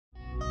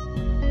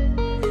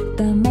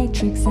The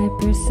matrix I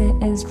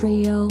perceive is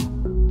real.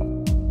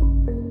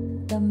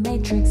 The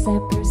matrix I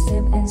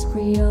perceive is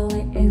real.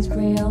 It is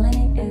real and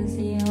it is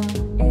real.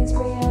 It's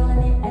real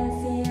and it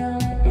is real.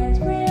 It is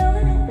real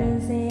and it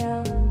is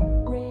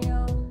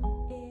real.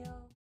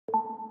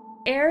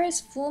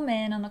 Aries Full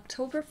Moon on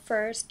October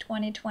 1st,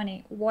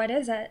 2020. What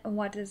is it?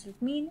 What does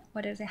it mean?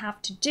 What does it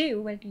have to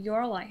do with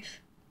your life?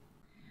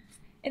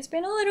 It's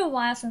been a little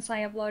while since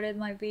I uploaded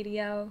my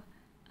video.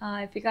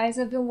 If you guys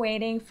have been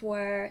waiting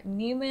for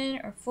new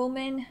moon or full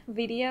moon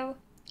video,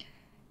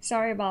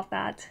 sorry about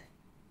that.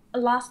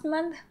 Last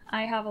month,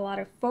 I have a lot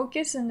of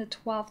focus in the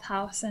 12th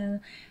house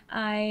and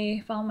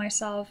I found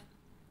myself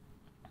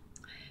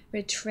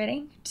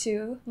retreating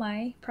to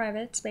my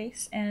private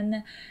space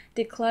and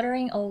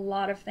decluttering a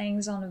lot of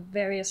things on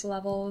various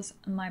levels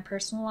in my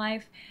personal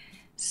life.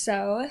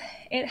 So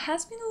it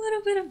has been a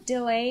little bit of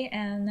delay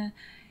and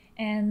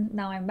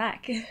now I'm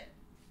back.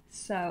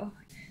 So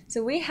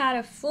we had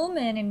a full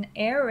moon in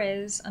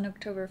Aries on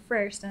October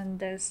 1st, and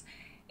this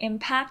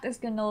impact is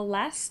going to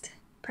last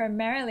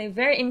primarily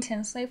very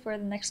intensely for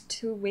the next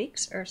 2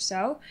 weeks or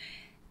so,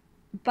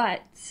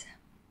 but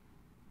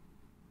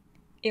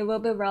it will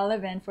be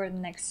relevant for the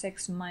next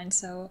 6 months.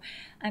 So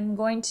I'm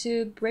going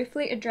to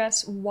briefly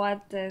address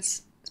what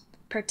this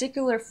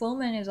particular full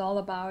moon is all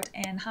about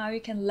and how you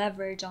can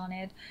leverage on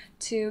it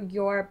to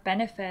your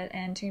benefit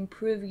and to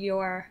improve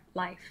your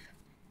life.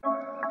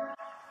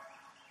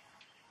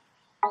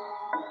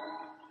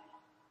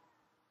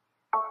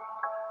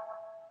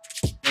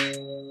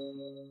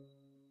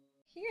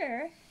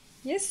 Here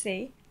you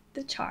see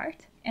the chart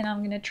and I'm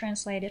going to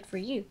translate it for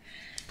you.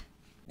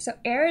 So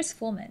Aries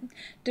full moon,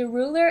 the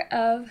ruler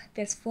of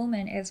this full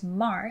moon is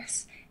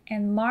Mars,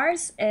 and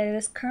Mars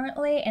is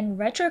currently in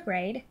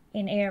retrograde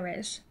in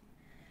Aries.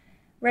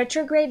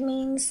 Retrograde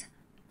means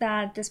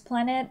that this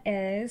planet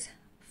is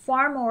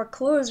far more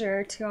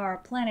closer to our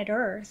planet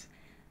Earth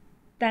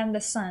than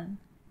the sun.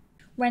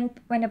 When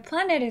a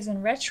planet is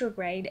in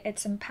retrograde,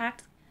 its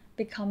impact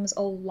becomes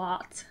a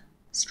lot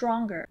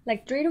stronger,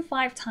 like 3 to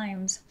 5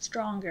 times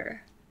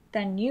stronger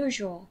than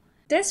usual.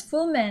 This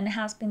full moon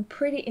has been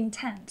pretty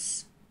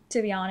intense,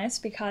 to be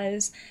honest,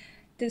 because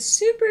the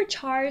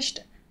supercharged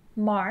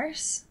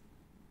Mars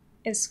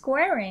is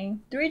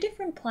squaring 3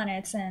 different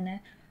planets in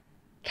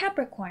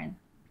Capricorn.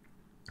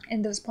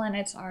 And those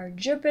planets are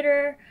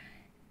Jupiter,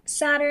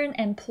 Saturn,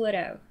 and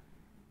Pluto.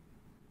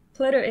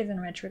 Pluto is in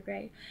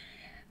retrograde.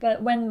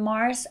 But when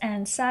Mars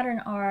and Saturn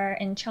are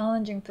in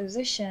challenging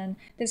position,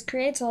 this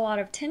creates a lot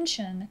of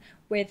tension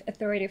with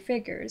authority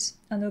figures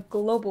on the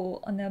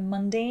global, on the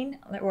mundane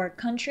or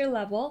country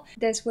level.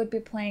 This would be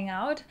playing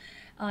out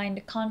in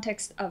the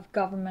context of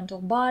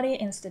governmental body,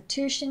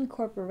 institution,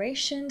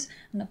 corporations.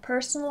 In the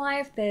personal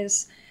life,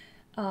 this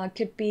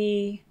could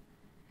be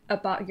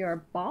about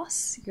your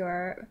boss,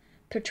 your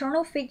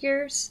paternal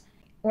figures,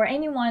 or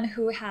anyone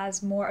who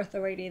has more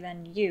authority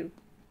than you.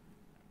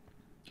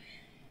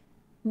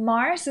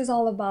 Mars is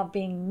all about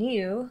being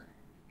new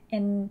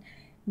and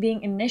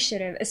being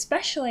initiative,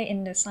 especially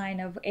in the sign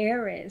of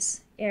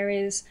Aries.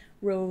 Aries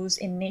rules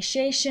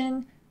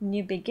initiation,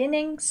 new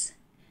beginnings.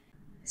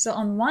 So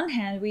on one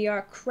hand, we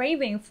are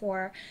craving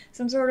for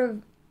some sort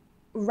of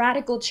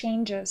radical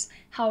changes.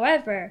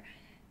 However,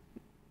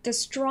 the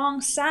strong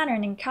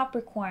Saturn in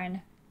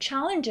Capricorn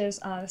challenges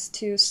us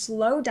to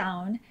slow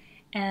down,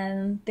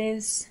 and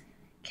this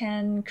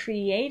can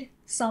create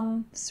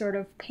some sort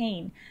of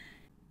pain.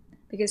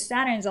 Because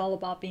Saturn is all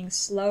about being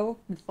slow,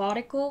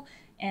 methodical,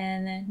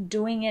 and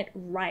doing it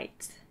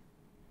right.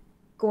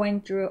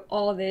 Going through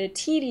all the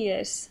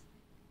tedious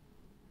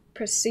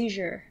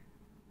procedure.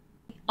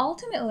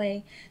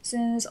 Ultimately,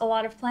 since a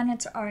lot of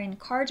planets are in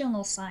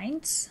cardinal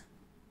signs,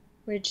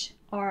 which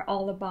are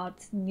all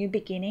about new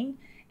beginning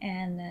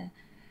and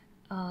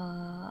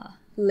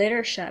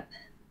leadership,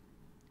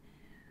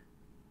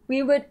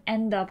 we would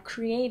end up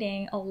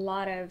creating a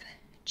lot of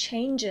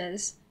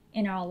changes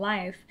in our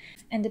life.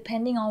 And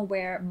depending on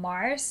where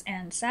Mars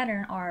and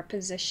Saturn are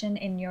positioned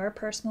in your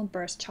personal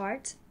birth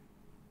chart,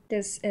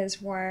 this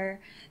is where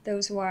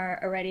those who are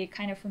already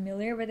kind of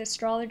familiar with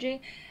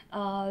astrology,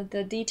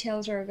 the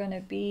details are going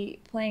to be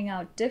playing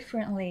out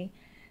differently.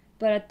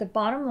 But at the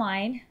bottom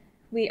line,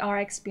 we are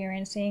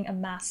experiencing a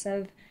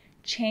massive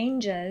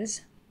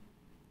changes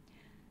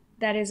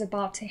that is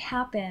about to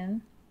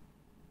happen,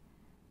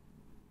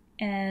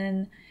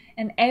 and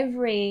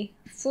every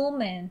full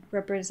moon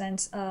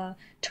represents a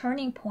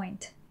turning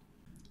point.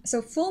 So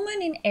full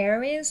moon in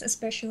Aries,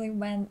 especially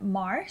when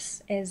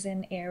Mars is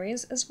in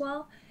Aries as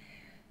well,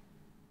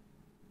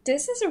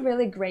 this is a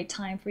really great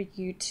time for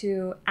you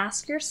to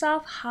ask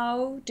yourself,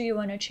 how do you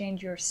want to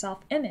change your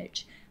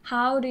self-image?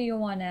 How do you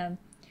want to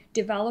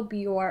develop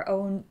your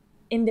own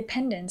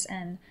independence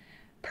and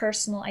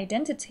personal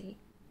identity?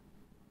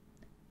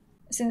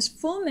 Since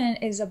full moon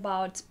is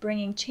about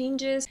bringing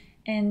changes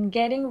and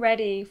getting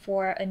ready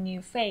for a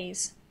new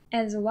phase,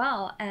 as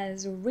well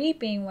as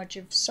reaping what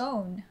you've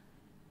sown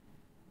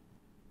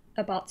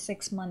about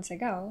 6 months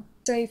ago.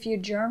 So if you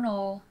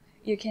journal,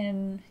 you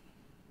can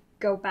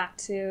go back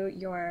to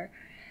your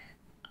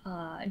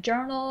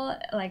journal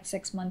like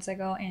 6 months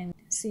ago and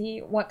see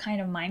what kind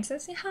of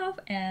mindsets you have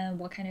and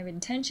what kind of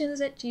intentions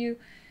that you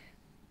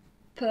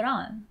put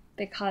on,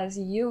 because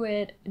you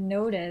would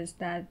notice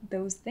that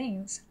those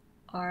things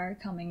are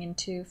coming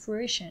into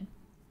fruition.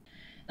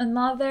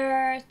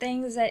 Another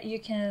things that you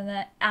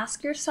can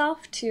ask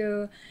yourself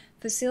to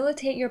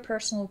facilitate your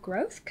personal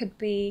growth could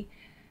be,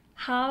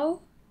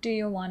 how do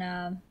you want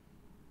to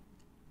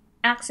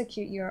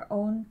execute your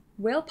own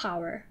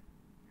willpower?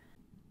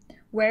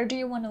 Where do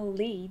you want to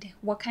lead?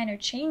 What kind of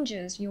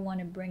changes you want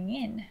to bring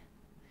in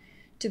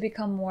to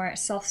become more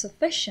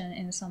self-sufficient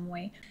in some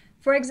way?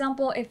 For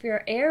example, if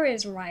your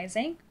Aries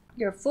rising,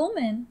 your full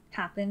moon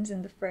happens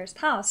in the first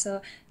house.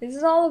 So this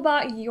is all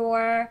about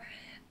your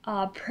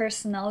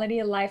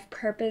personality, life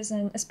purpose,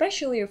 and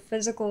especially your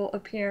physical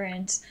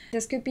appearance.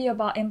 This could be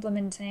about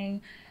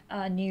implementing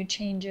new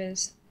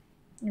changes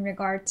in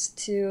regards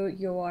to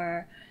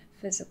your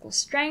physical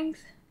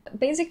strength.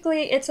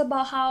 Basically, it's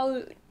about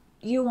how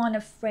you want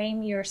to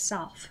frame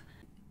yourself.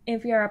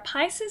 If you're a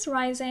Pisces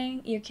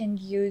rising, you can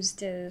use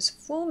this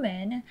full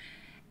moon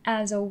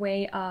as a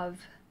way of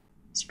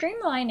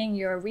streamlining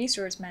your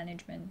resource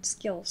management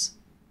skills,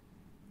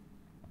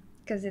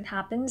 because it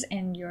happens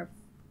in your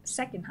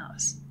second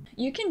house.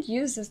 You can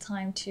use this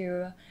time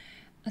to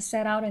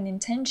set out an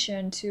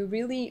intention to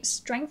really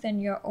strengthen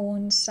your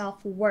own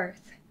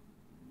self-worth,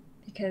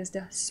 because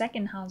the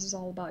second house is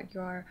all about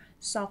your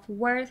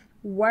self-worth,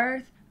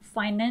 worth,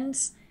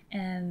 finance,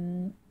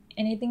 and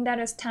anything that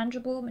is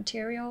tangible,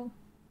 material,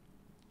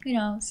 you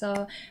know.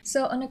 So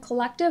on a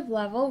collective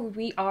level,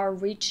 we are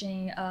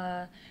reaching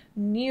a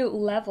new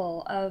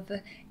level of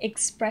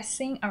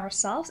expressing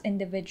ourselves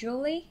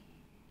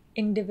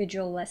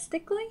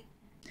individualistically.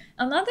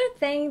 Another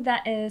thing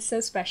that is so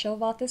special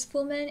about this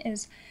full moon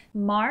is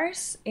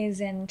Mars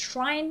is in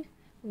trine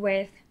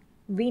with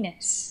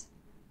Venus.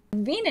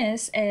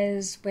 Venus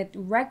is with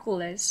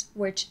Regulus,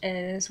 which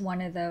is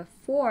one of the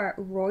 4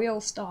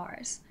 royal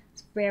stars.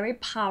 It's a very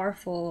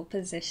powerful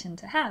position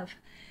to have.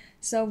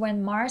 So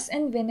when Mars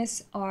and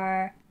Venus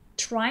are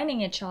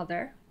trining each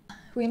other,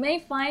 we may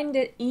find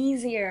it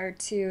easier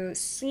to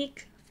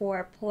seek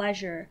for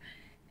pleasure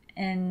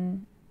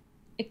and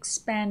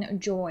expand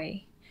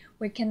joy.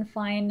 We can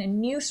find a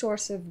new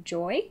source of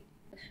joy.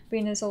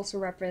 Venus also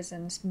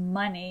represents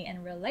money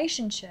and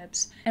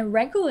relationships. And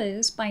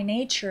Regulus by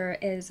nature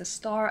is a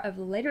star of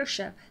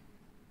leadership.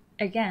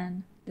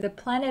 Again, the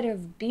planet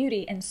of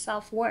beauty and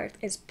self-worth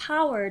is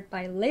powered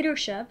by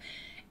leadership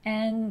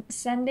and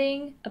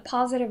sending a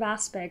positive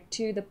aspect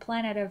to the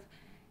planet of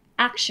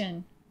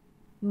action,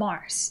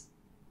 Mars.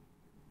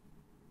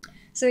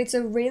 So it's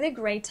a really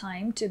great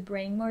time to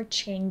bring more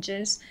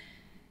changes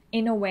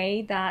in a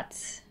way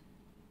that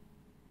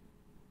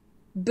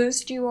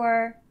boost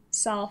your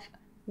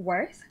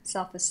self-worth,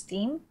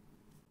 self-esteem,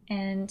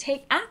 and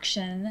take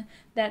action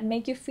that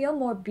make you feel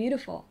more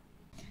beautiful.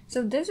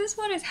 So this is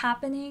what is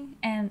happening.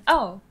 And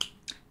oh,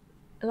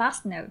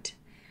 last note,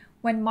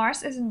 when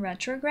Mars is in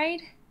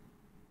retrograde,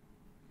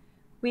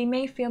 we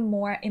may feel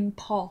more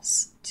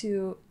impulse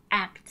to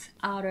act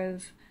out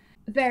of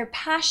very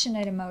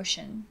passionate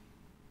emotion.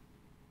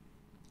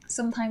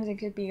 Sometimes it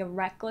could be a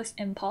reckless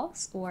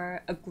impulse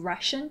or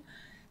aggression.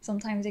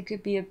 Sometimes it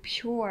could be a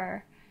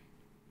pure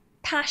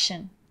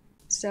passion.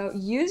 So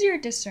use your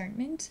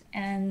discernment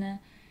and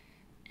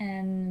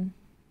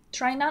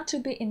try not to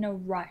be in a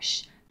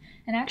rush.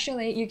 And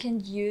actually, you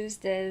can use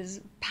this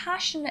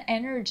passionate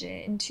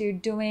energy into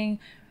doing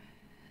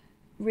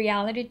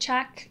reality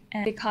check,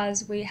 and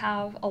because we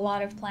have a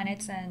lot of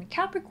planets in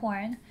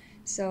Capricorn,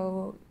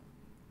 so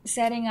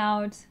setting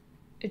out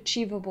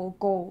achievable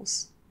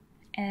goals,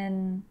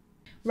 and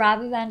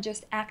rather than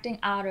just acting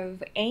out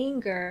of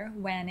anger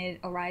when it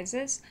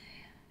arises,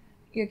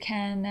 you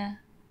can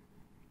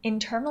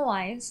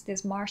internalize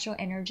this martial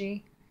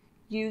energy,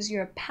 use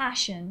your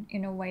passion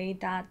in a way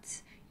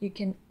that you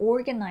can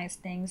organize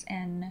things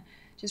and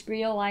just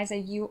realize that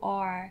you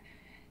are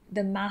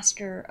the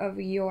master of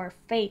your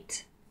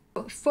fate.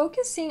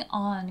 Focusing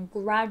on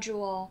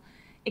gradual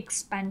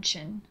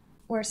expansion,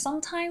 or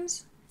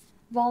sometimes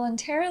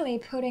voluntarily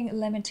putting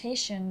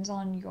limitations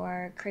on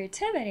your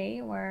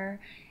creativity or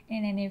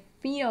in any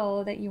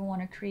field that you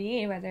want to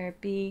create, whether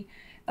it be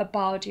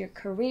about your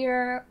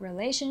career,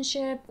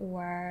 relationship,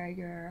 or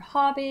your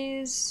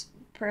hobbies,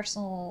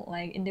 personal,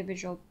 like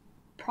individual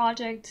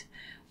project,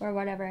 or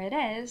whatever it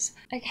is.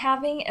 Like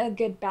having a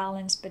good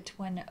balance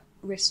between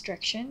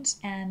restrictions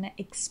and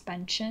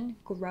expansion,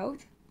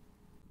 growth,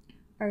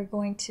 are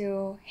going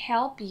to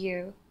help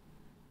you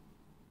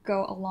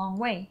go a long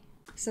way.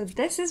 So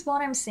this is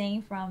what I'm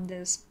seeing from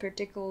this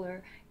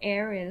particular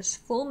Aries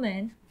full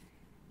moon,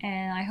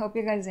 and I hope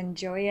you guys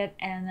enjoy it,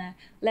 and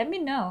let me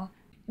know.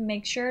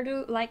 Make sure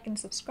to like and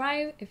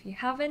subscribe if you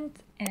haven't,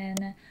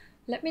 and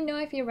let me know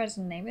if you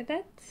resonate with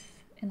it,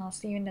 and I'll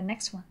see you in the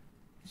next one.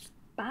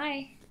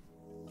 Bye!